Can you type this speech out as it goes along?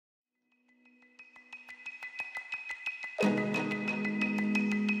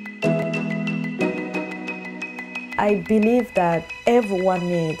I believe that everyone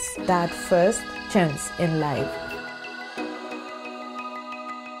needs that first chance in life.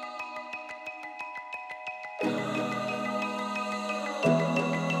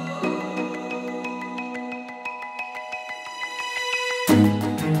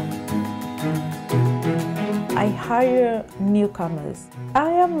 I hire newcomers.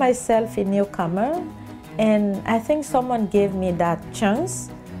 I am myself a newcomer, and I think someone gave me that chance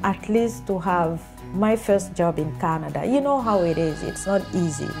at least to have my first job in Canada. You know how it is, it's not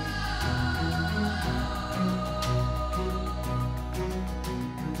easy.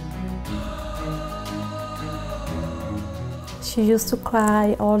 She used to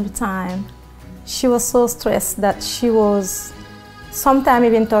cry all the time. She was so stressed that she was sometimes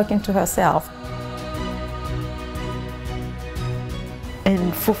even talking to herself.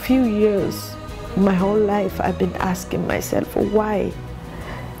 And for a few years, my whole life, I've been asking myself, why?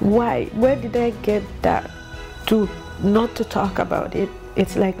 Why? Where did I get that to not to talk about it?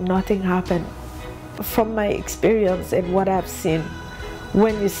 It's like nothing happened. From my experience and what I've seen,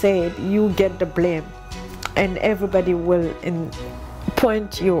 when you say it, you get the blame. And everybody will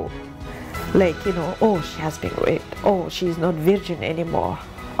point you like, you know, oh, she has been raped. Oh, she's not virgin anymore.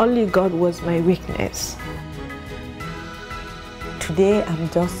 Only God was my weakness. Today, I'm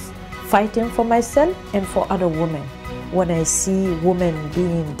just fighting for myself and for other women. When I see women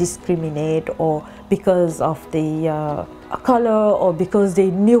being discriminated or because of the color or because they're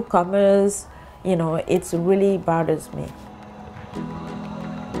newcomers, you know, it really bothers me.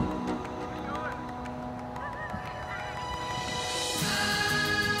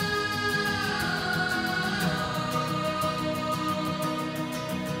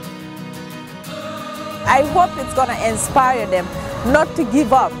 I hope it's going to inspire them not to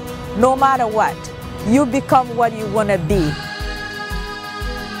give up, no matter what. You become what you want to be.